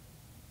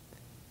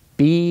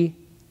 Be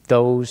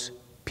those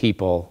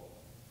people.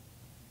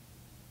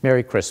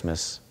 Merry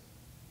Christmas.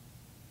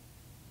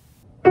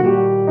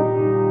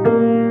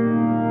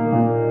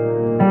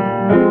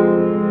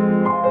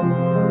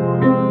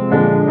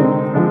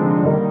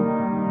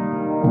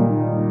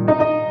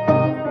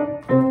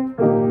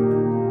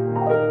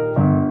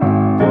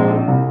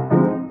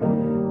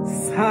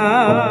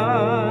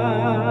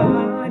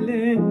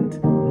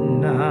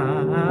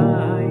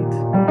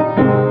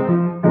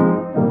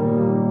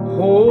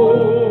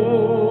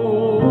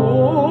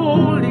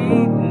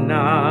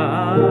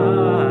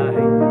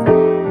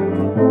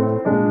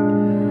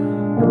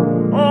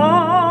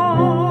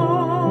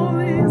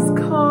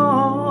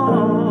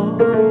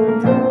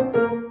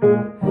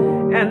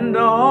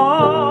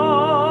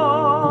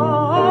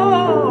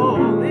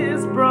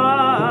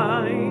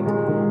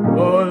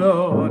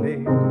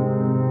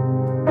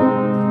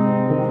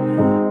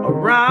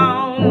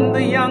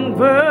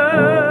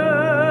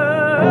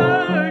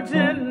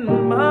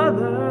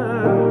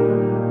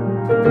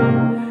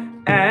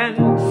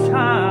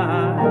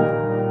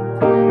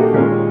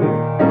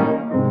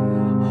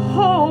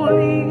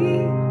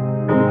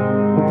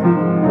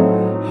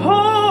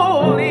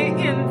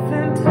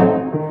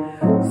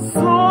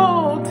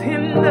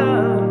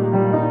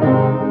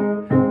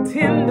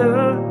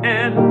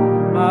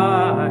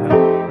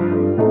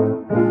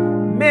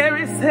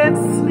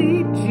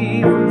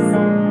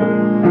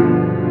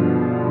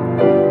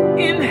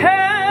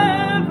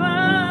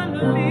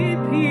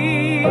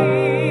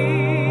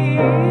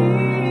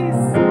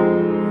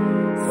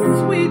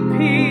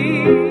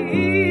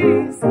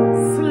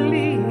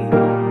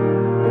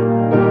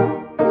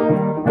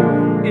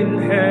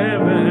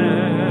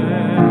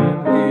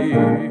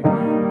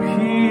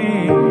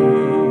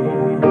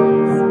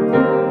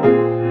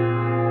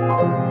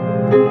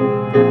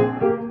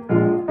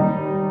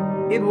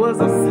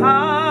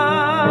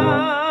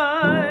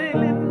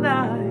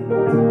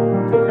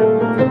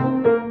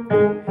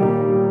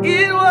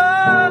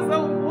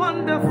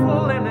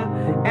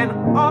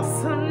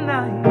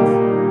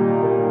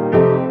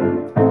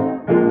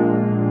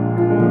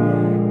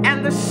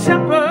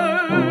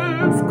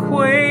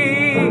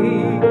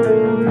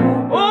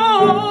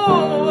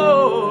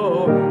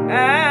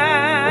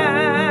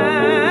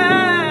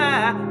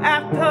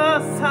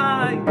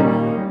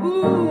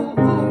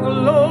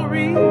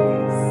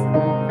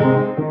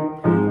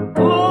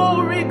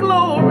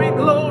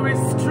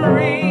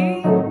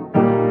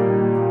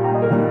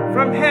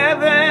 From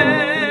heaven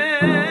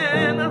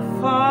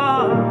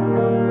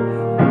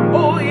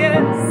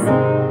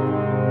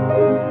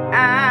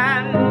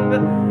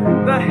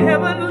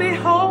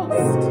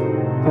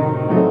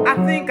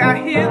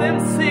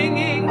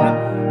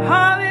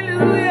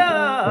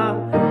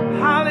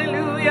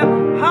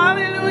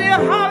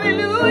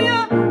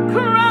Hallelujah,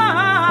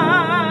 Christ,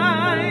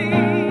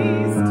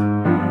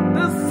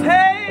 the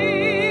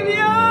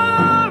Savior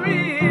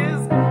is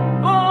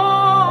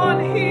born.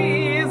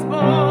 He is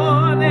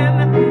born,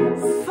 and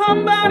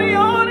somebody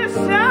ought to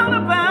shout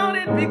about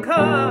it,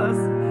 because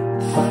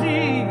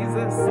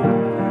Jesus,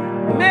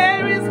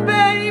 Mary's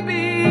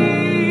baby,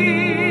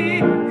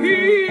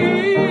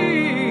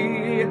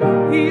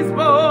 he's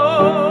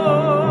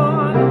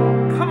born.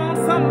 Come on,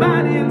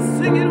 somebody, and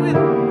sing it with me.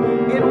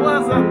 It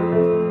was a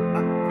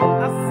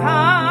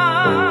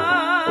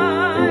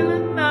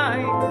silent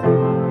night.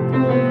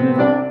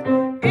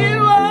 It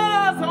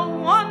was a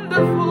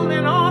wonderful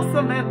and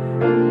awesome and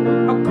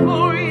a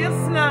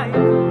glorious night.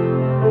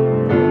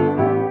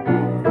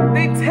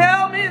 They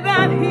tell me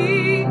that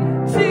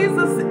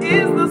Jesus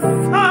is the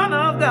Son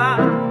of God.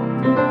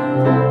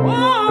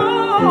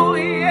 Oh,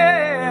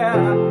 yeah.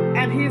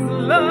 And he's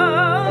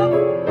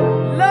loves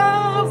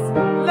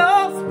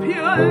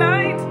pure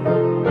light.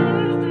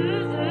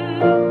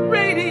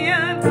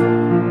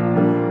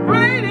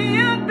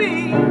 Radiant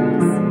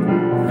beams.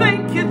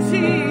 Thank you,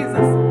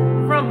 Jesus,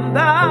 from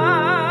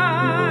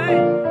thy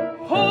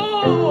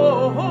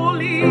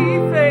holy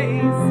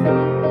face.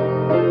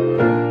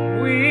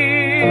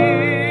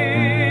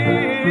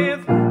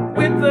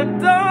 With the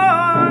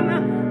dawn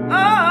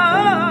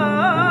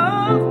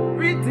of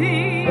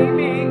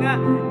redeeming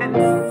and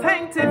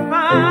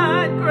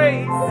sanctified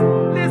grace.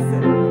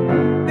 Listen,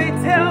 they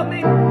tell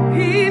me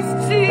he's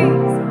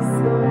Jesus.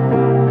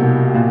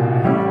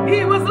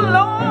 He was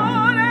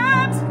Lord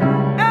at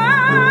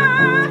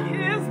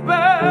his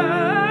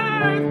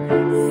birth.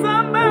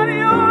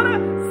 Somebody ought to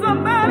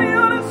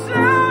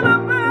shout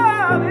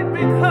about it,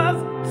 because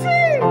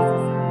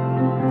Jesus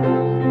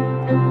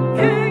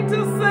came to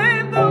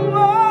save the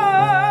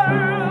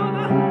world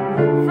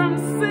from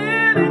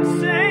sin and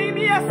shame.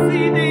 Yes,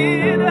 he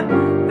did.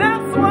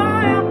 That's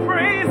why I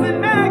praise and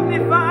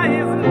magnify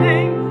his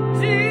name.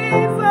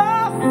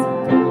 Jesus,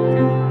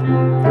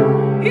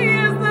 he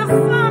is the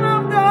Son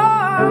of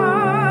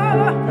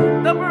God,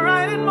 the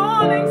bright and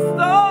morning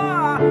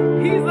star.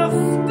 He's a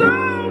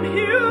stone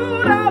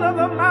hewed out of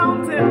the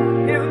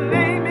mountain. His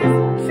name is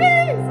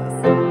Jesus.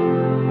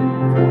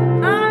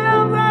 I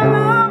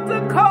love to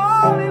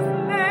call his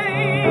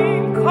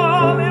name.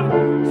 Call him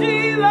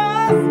Jesus.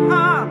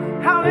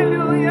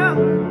 Hallelujah.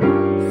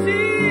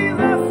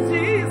 Jesus,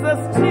 Jesus,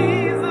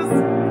 Jesus,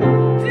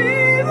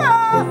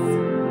 Jesus.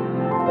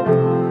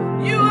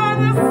 You are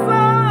the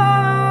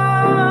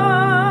Son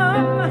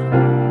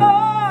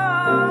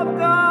of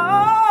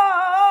God.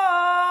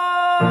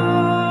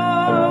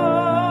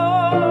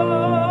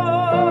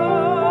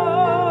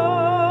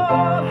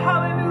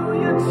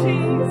 Hallelujah,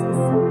 Jesus.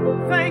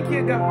 Thank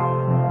you,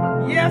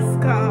 God. Yes,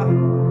 God.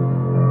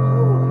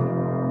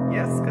 Ooh,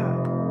 yes,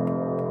 God.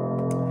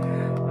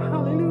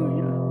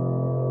 Hallelujah.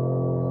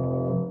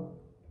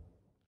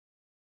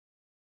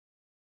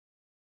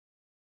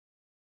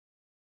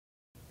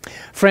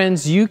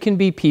 Friends, you can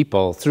be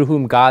people through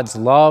whom God's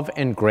love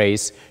and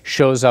grace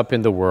shows up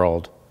in the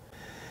world.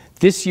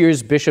 This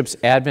year's Bishop's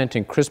Advent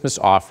and Christmas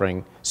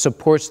offering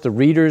supports the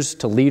Readers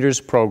to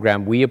Leaders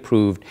program we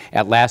approved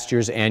at last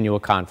year's annual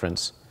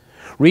conference.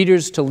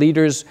 Readers to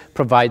Leaders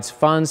provides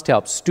funds to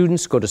help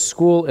students go to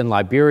school in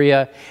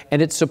Liberia,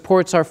 and it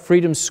supports our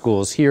Freedom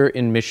Schools here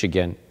in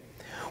Michigan.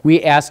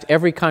 We asked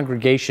every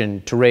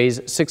congregation to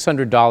raise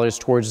 $600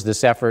 towards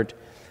this effort.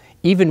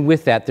 Even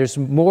with that, there's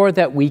more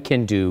that we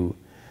can do.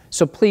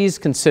 So please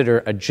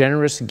consider a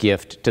generous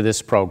gift to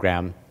this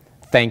program.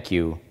 Thank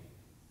you.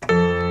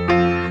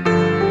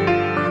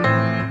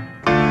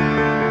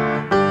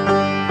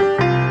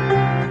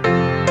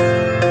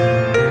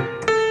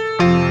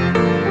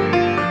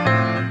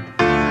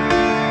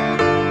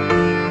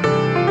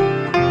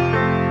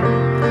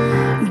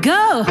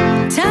 Go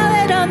tell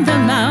it on the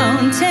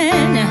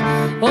mountain,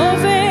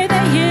 over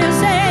the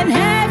hills and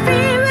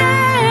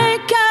everywhere.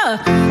 Go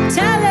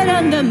tell it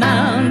on the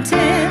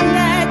mountain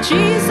that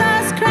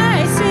Jesus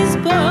Christ is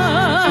born.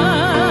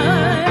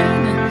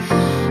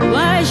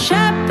 Why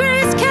shepherd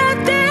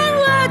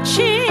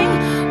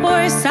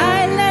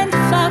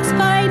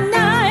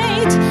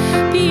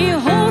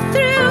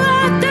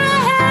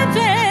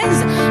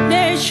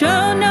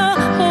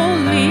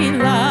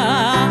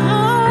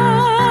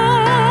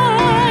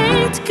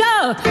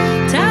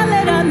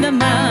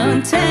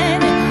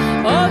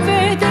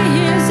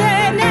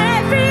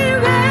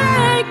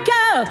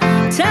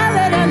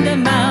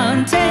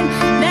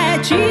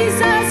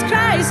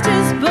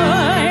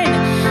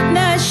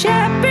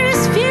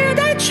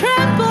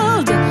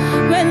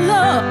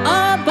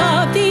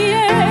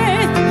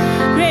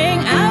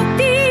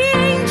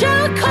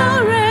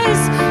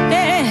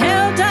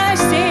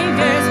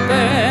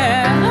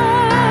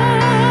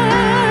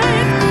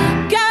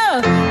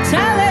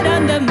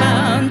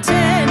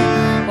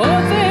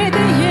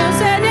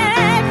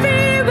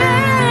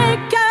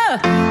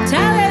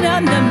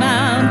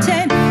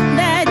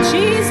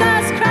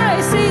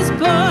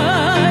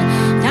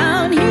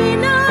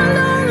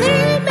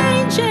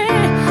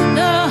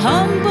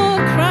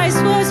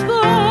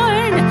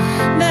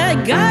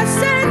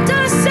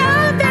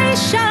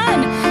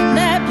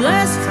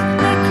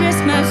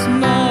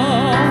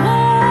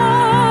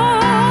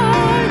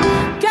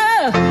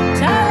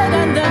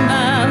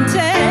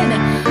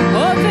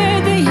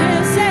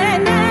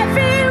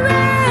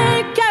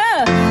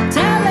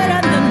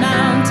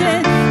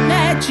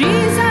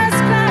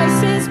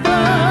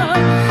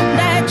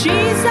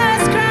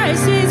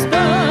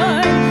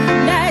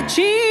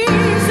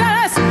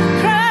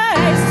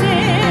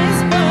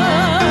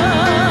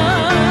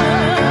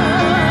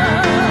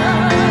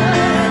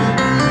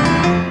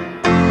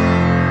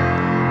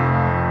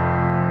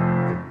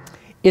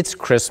It's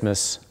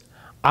Christmas.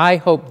 I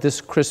hope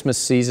this Christmas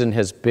season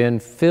has been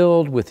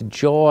filled with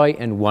joy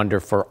and wonder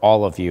for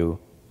all of you.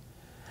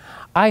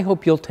 I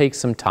hope you'll take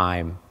some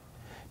time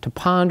to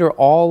ponder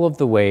all of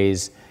the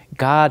ways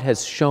God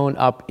has shown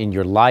up in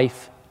your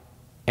life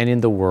and in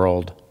the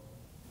world.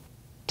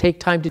 Take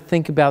time to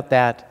think about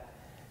that,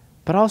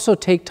 but also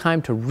take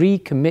time to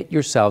recommit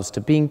yourselves to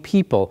being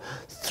people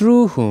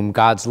through whom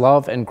God's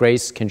love and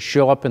grace can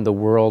show up in the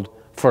world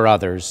for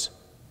others.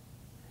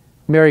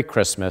 Merry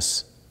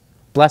Christmas.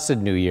 Blessed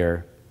New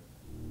Year.